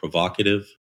purposefully provocative,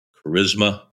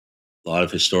 charisma. A lot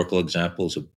of historical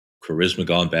examples of charisma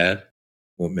gone bad.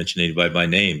 Won't mention anybody by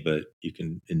name, but you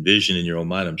can envision in your own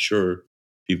mind, I'm sure,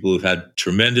 people who've had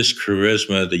tremendous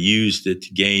charisma, they used it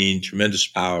to gain tremendous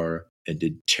power and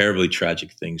did terribly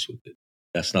tragic things with it.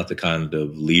 That's not the kind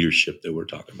of leadership that we're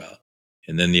talking about.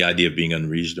 And then the idea of being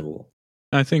unreasonable.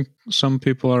 I think some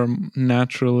people are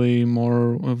naturally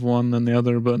more of one than the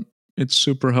other, but it's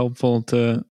super helpful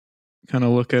to kind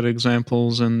of look at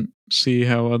examples and see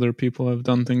how other people have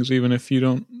done things, even if you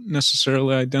don't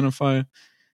necessarily identify.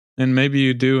 And maybe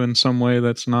you do in some way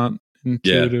that's not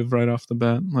intuitive right off the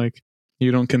bat. Like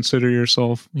you don't consider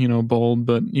yourself, bold,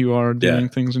 but you are doing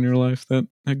things in your life that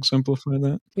exemplify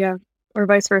that. Yeah. Or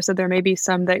vice versa. There may be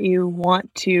some that you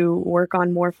want to work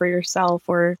on more for yourself,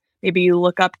 or maybe you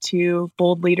look up to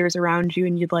bold leaders around you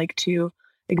and you'd like to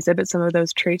exhibit some of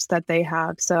those traits that they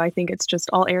have. So I think it's just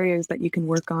all areas that you can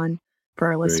work on for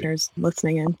our listeners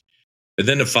listening in. And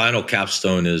then the final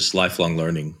capstone is lifelong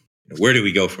learning. Where do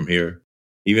we go from here?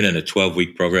 Even in a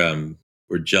 12-week program,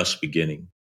 we're just beginning.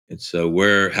 And so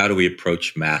how do we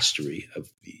approach mastery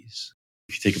of these?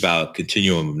 If you think about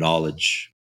continuum of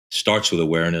knowledge, it starts with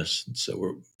awareness. And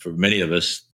so for many of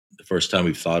us, the first time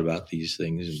we've thought about these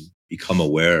things and become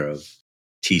aware of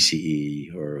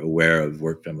TCE or aware of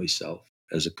work family self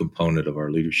as a component of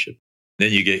our leadership.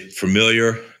 Then you get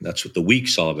familiar. That's what the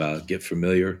week's all about. Get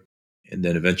familiar. And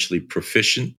then eventually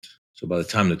proficient. So by the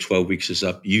time the 12 weeks is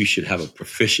up, you should have a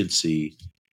proficiency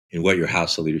in what your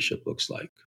house of leadership looks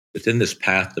like. But then this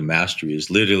path to mastery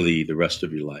is literally the rest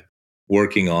of your life,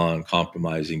 working on,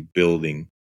 compromising, building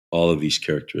all of these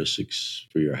characteristics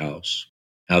for your house,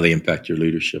 how they impact your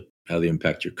leadership, how they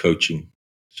impact your coaching.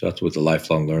 So that's what the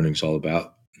lifelong learning is all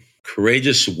about.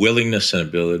 Courageous willingness and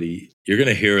ability. You're going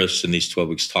to hear us in these 12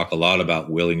 weeks talk a lot about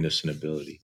willingness and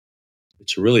ability.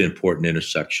 It's a really important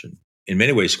intersection. In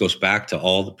many ways, it goes back to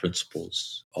all the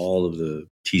principles, all of the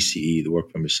TCE, the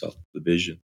work from yourself, the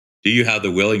vision. Do you have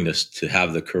the willingness to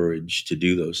have the courage to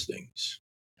do those things?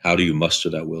 How do you muster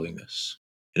that willingness?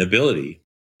 And ability,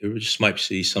 there just might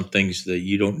be some things that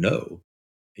you don't know,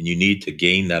 and you need to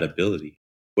gain that ability.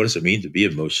 What does it mean to be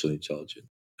emotionally intelligent?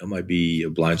 That might be a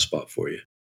blind spot for you.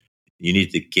 You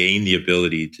need to gain the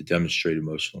ability to demonstrate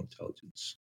emotional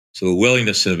intelligence. So the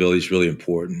willingness and ability is really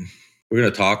important. We're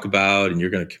going to talk about, and you're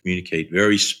going to communicate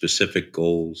very specific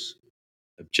goals,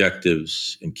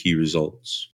 objectives, and key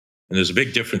results. And there's a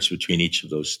big difference between each of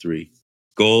those 3.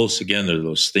 Goals, again, are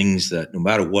those things that no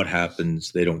matter what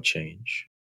happens, they don't change.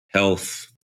 Health,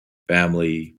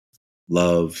 family,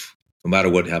 love, no matter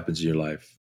what happens in your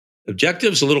life.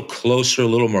 Objectives, a little closer, a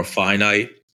little more finite,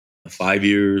 5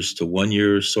 years to 1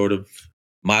 year sort of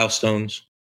milestones.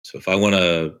 So if I want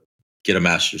to get a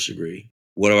master's degree,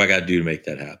 what do I got to do to make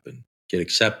that happen? Get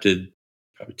accepted,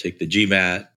 probably take the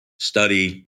GMAT,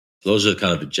 study. Those are the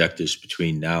kind of objectives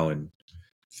between now and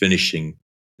finishing.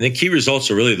 then key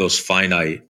results are really those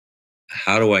finite.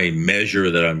 How do I measure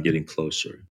that I'm getting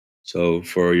closer? So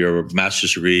for your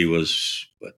master's degree was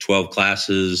 12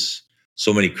 classes,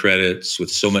 so many credits with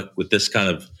this kind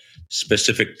of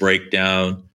specific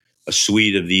breakdown, a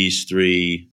suite of these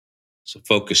three. So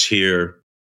focus here.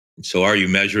 And so are you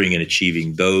measuring and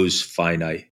achieving those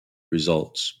finite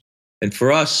results? And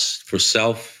for us, for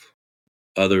self,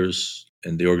 others,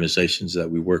 and the organizations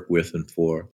that we work with and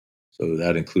for, so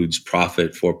that includes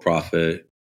profit, for-profit,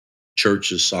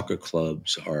 churches, soccer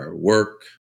clubs, our work,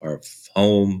 our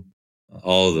home,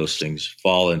 all of those things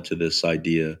fall into this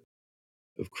idea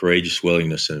of courageous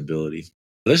willingness and ability.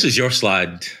 This is your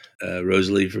slide,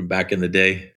 Rosalie, from back in the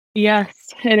day.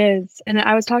 Yes, it is. And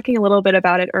I was talking a little bit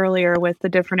about it earlier with the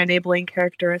different enabling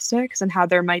characteristics and how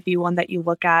there might be one that you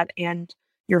look at and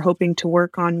you're hoping to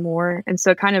work on more. And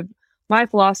so kind of my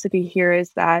philosophy here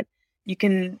is that you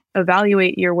can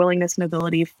evaluate your willingness and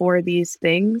ability for these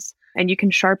things, and you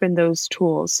can sharpen those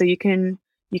tools. So you can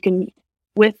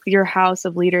with your house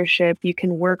of leadership, you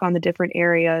can work on the different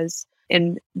areas,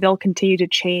 and they'll continue to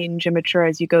change and mature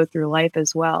as you go through life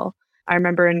as well. I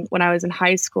remember when I was in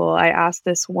high school, I asked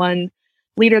this one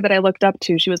leader that I looked up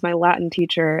to, she was my Latin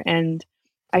teacher, and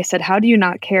I said, "How do you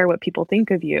not care what people think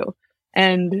of you?"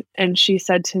 And she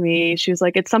said to me, she was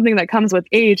like, "It's something that comes with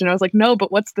age." And I was like, "No, but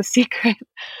what's the secret?"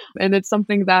 And it's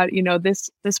something that,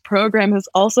 this program has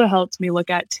also helped me look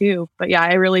at too. But yeah,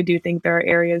 I really do think there are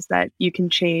areas that you can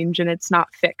change, and it's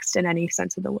not fixed in any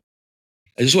sense of the word.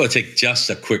 I just want to take just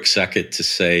a quick second to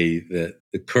say that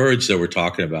the courage that we're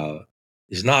talking about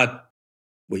is not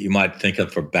what you might think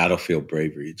of for battlefield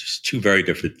bravery. It's just two very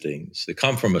different things. They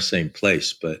come from the same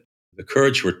place, but the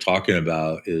courage we're talking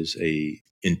about is a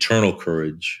internal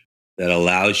courage that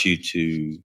allows you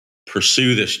to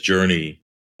pursue this journey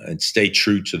and stay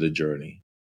true to the journey.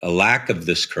 A lack of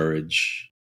this courage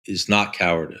is not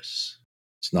cowardice.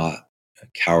 It's not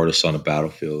cowardice on a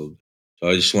battlefield. So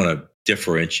I just want to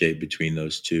differentiate between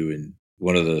those two. And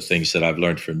one of the things that I've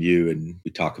learned from you, and we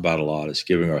talk about a lot, is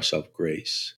giving ourselves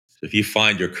grace. So if you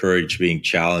find your courage being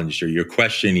challenged or you're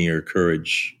questioning your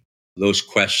courage, those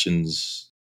questions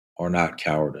are not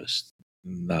cowardice.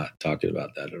 I'm not talking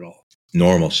about that at all.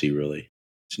 Normalcy, really.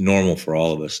 It's normal for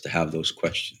all of us to have those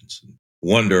questions.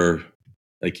 Wonder,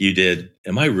 like you did,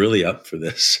 am I really up for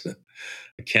this?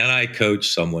 Can I coach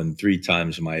someone 3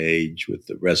 times my age with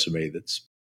a resume that's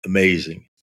amazing?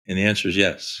 And the answer is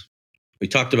yes. We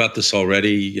talked about this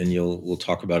already, and we'll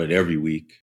talk about it every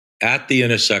week. At the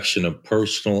intersection of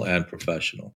personal and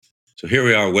professional. So here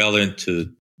we are well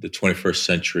into the 21st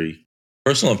century.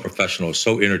 Personal and professional are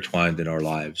so intertwined in our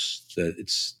lives that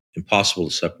it's impossible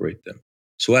to separate them.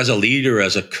 So as a leader,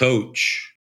 as a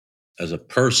coach, as a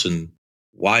person,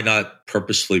 why not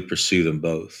purposefully pursue them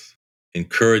both?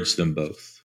 Encourage them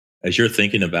both. As you're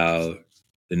thinking about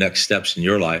the next steps in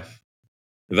your life,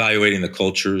 evaluating the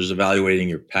cultures, evaluating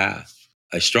your path,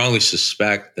 I strongly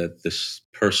suspect that this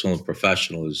personal and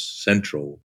professional is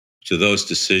central to those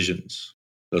decisions.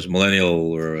 Those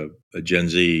millennial or a Gen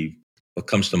Z, what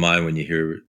comes to mind when you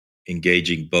hear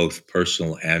engaging both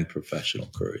personal and professional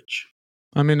courage?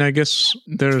 I mean, I guess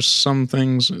there's some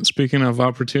things, speaking of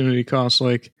opportunity costs,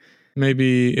 like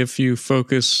maybe if you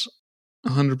focus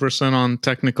 100% on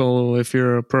technical, if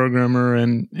you're a programmer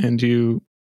and you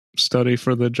study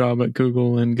for the job at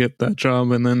Google and get that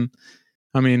job, and then,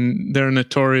 I mean, they're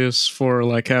notorious for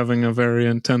like having a very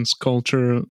intense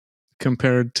culture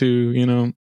compared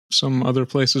to, some other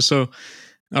places. So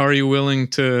are you willing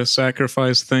to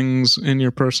sacrifice things in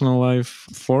your personal life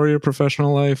for your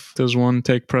professional life? Does one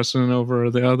take precedent over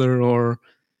the other, or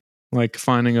like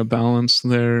finding a balance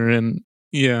there? And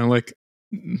yeah, like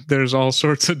there's all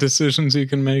sorts of decisions you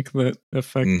can make that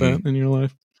affect that in your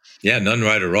life. Yeah, none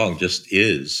right or wrong, just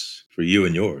is for you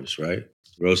and yours, right?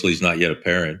 Rosalie's not yet a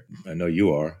parent. I know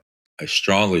you are. I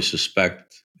strongly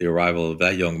suspect the arrival of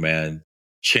that young man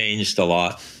changed a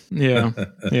lot. Yeah.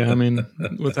 I mean,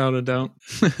 without a doubt.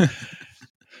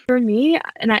 For me,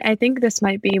 and I think this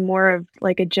might be more of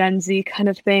like a Gen Z kind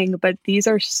of thing, but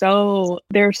they're so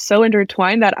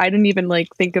intertwined that I didn't even like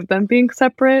think of them being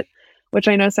separate, which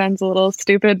I know sounds a little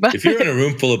stupid. But if you're in a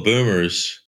room full of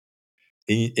boomers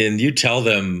and you tell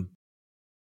them,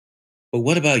 but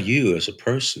what about you as a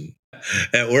person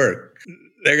at work?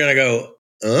 They're going to go,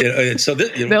 and so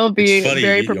they'll be funny,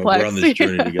 very perplexed. We're on this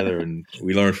journey together and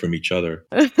we learn from each other.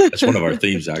 That's one of our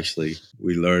themes, actually.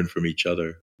 We learn from each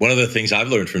other. One of the things I've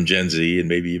learned from Gen Z and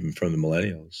maybe even from the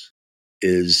millennials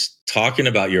is talking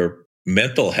about your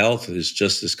mental health is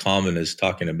just as common as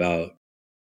talking about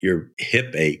your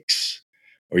hip aches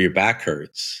or your back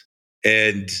hurts.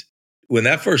 And when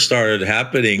that first started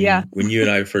happening, Yeah. when you and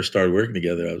I first started working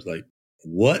together, I was like,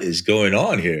 what is going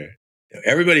on here?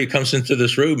 Everybody who comes into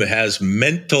this room has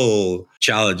mental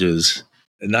challenges,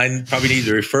 and I probably need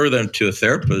to refer them to a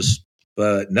therapist.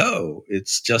 But no,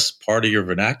 it's just part of your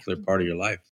vernacular, part of your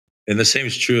life. And the same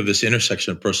is true of this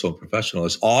intersection of personal and professional.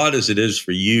 As odd as it is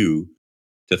for you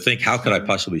to think, how could I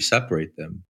possibly separate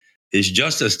them, is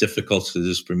just as difficult as it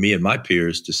is for me and my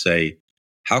peers to say,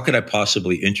 how could I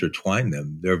possibly intertwine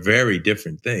them? They're very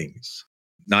different things.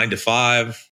 9 to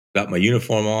 5, got my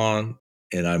uniform on,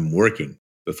 and I'm working.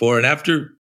 Before and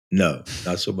after, no,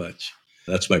 not so much.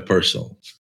 That's my personal.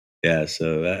 Yeah,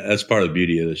 so that's part of the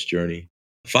beauty of this journey.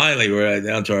 Finally, we're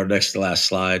down to our next to last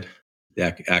slide.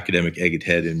 The academic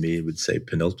egghead in me would say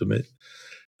penultimate.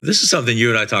 This is something you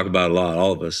and I talk about a lot,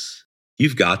 all of us.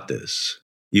 You've got this.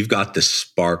 You've got this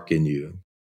spark in you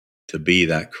to be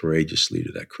that courageous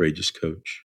leader, that courageous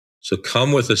coach. So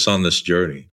come with us on this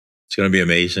journey. It's going to be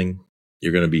amazing.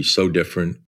 You're going to be so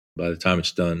different by the time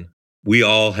it's done. We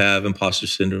all have imposter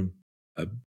syndrome. I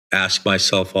ask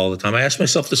myself all the time. I asked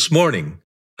myself this morning.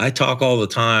 I talk all the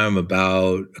time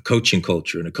about a coaching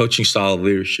culture and a coaching style of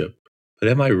leadership. But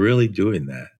am I really doing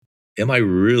that? Am I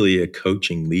really a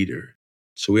coaching leader?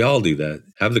 So we all do that.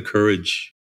 Have the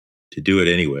courage to do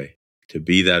it anyway, to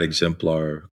be that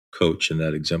exemplar coach and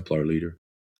that exemplar leader.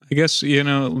 I guess,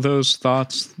 those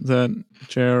thoughts that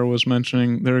JR was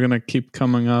mentioning, they're going to keep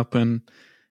coming up, and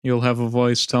you'll have a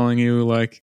voice telling you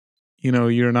like,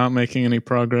 you're not making any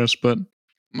progress. But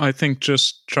I think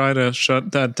just try to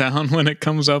shut that down when it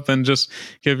comes up and just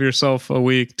give yourself a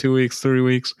week, 2 weeks, 3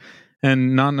 weeks,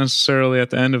 and not necessarily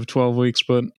at the end of 12 weeks,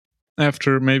 but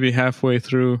after maybe halfway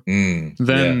through,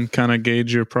 then kind of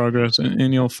gauge your progress.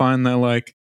 And you'll find that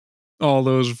like all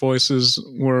those voices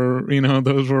were,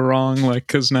 those were wrong, like,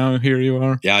 because now here you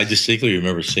are. Yeah, I distinctly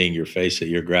remember seeing your face at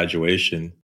your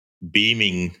graduation,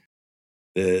 beaming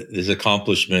this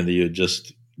accomplishment that you had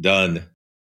just done.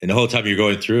 And the whole time you're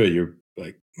going through it, you're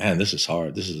like, man, this is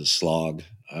hard. This is a slog.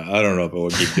 I don't know if I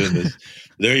want to keep doing this.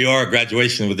 There you are at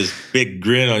graduation with this big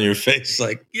grin on your face,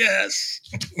 like, yes.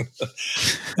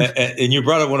 And you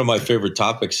brought up one of my favorite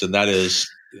topics, and that is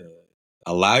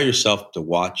allow yourself to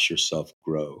watch yourself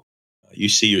grow. You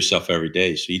see yourself every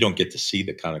day, so you don't get to see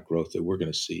the kind of growth that we're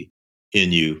going to see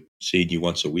in you, seeing you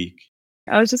once a week.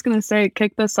 I was just going to say,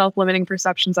 kick the self-limiting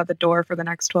perceptions at the door for the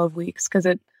next 12 weeks, because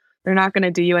they're not going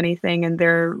to do you anything, and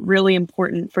they're really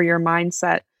important for your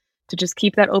mindset to just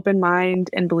keep that open mind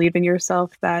and believe in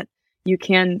yourself that you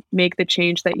can make the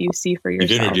change that you see for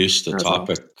yourself. You've introduced a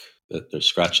topic that they're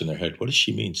scratching their head. What does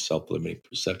she mean, self-limiting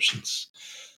perceptions?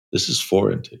 This is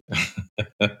foreign to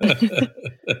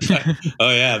Oh,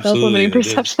 yeah, absolutely. Self-limiting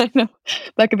perception, I know.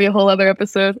 That could be a whole other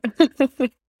episode.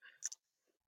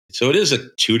 So it is a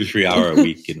 2 to 3 hour a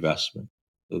week investment.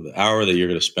 So the hour that you're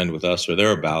going to spend with us or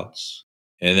thereabouts,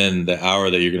 and then the hour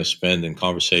that you're going to spend in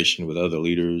conversation with other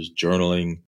leaders,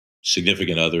 journaling,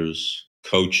 significant others,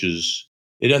 coaches.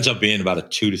 It ends up being about a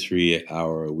 2 to 3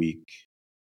 hour a week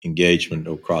engagement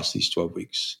across these 12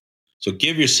 weeks. So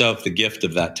give yourself the gift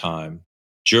of that time.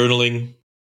 Journaling.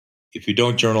 If you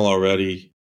don't journal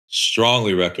already,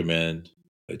 strongly recommend.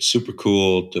 It's super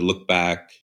cool to look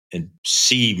back and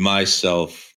see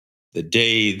myself the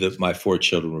day that my 4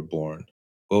 children were born.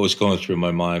 What was going through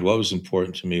my mind? What was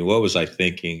important to me? What was I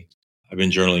thinking? I've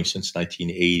been journaling since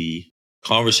 1980.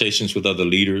 Conversations with other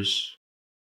leaders.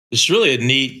 It's really a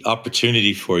neat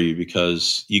opportunity for you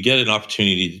because you get an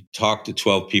opportunity to talk to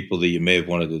 12 people that you may have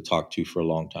wanted to talk to for a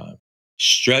long time.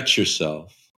 Stretch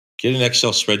yourself. Get an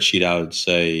Excel spreadsheet out and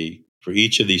say, for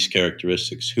each of these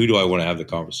characteristics, who do I want to have the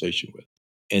conversation with?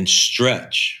 And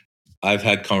stretch. I've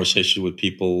had conversations with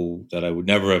people that I would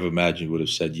never have imagined would have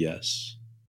said yes.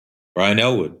 Brian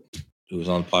Elwood, who was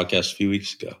on the podcast a few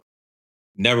weeks ago,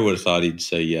 never would have thought he'd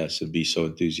say yes and be so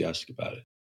enthusiastic about it.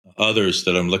 Others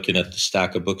that I'm looking at the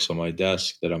stack of books on my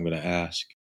desk that I'm going to ask,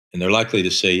 and they're likely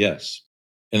to say yes.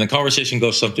 And the conversation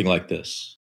goes something like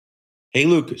this. Hey,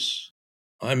 Lucas,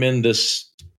 I'm in this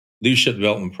leadership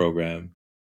development program,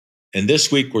 and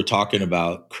this week we're talking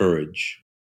about courage.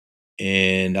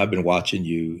 And I've been watching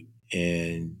you,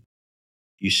 and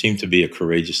you seem to be a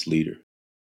courageous leader.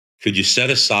 Could you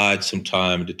set aside some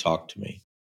time to talk to me?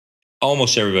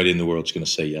 Almost everybody in the world is going to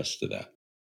say yes to that.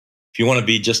 If you want to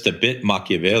be just a bit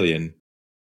Machiavellian,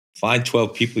 find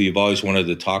 12 people you've always wanted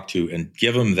to talk to and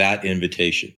give them that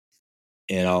invitation.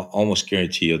 And I'll almost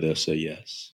guarantee you they'll say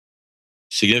yes.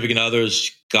 Significant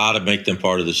others, got to make them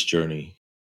part of this journey.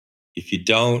 If you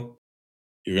don't,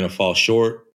 you're going to fall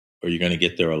short or you're going to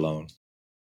get there alone.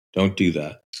 Don't do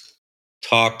that.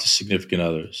 Talk to significant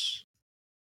others.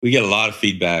 We get a lot of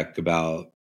feedback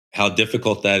about how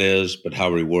difficult that is, but how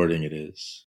rewarding it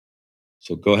is.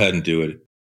 So go ahead and do it.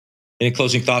 Any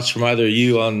closing thoughts from either of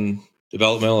you on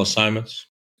developmental assignments?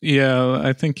 Yeah,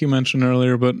 I think you mentioned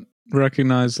earlier, but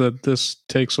recognize that this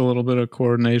takes a little bit of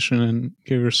coordination and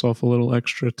give yourself a little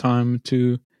extra time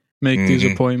to make these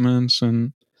appointments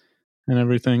and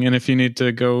everything. And if you need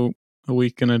to go a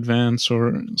week in advance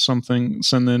or something,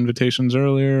 send the invitations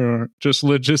earlier, or just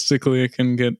logistically it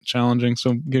can get challenging.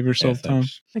 So give yourself time.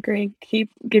 Agree.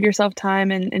 Give yourself time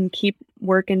and keep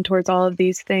working towards all of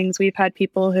these things. We've had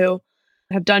people who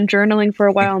have done journaling for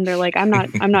a while and they're like, I'm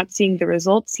not seeing the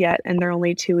results yet, and they're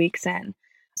only 2 weeks in.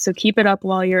 So keep it up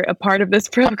while you're a part of this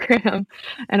program,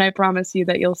 and I promise you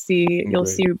that you'll see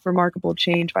remarkable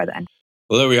change by the end.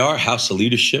 Well, there we are, House of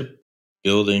Leadership,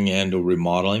 building and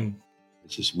remodeling.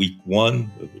 This is week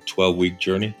 1 of a 12-week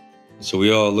journey. So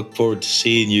we all look forward to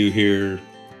seeing you here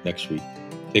next week.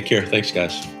 Take care. Thanks,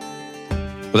 guys.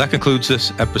 Well, that concludes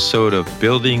this episode of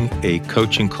Building a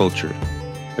Coaching Culture.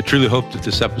 I truly hope that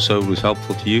this episode was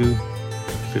helpful to you.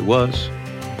 If it was,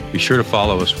 be sure to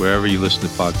follow us wherever you listen to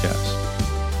podcasts.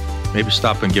 Maybe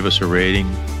stop and give us a rating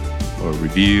or a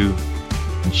review,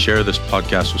 and share this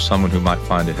podcast with someone who might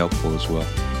find it helpful as well.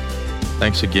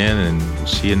 Thanks again, and we'll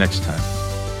see you next time.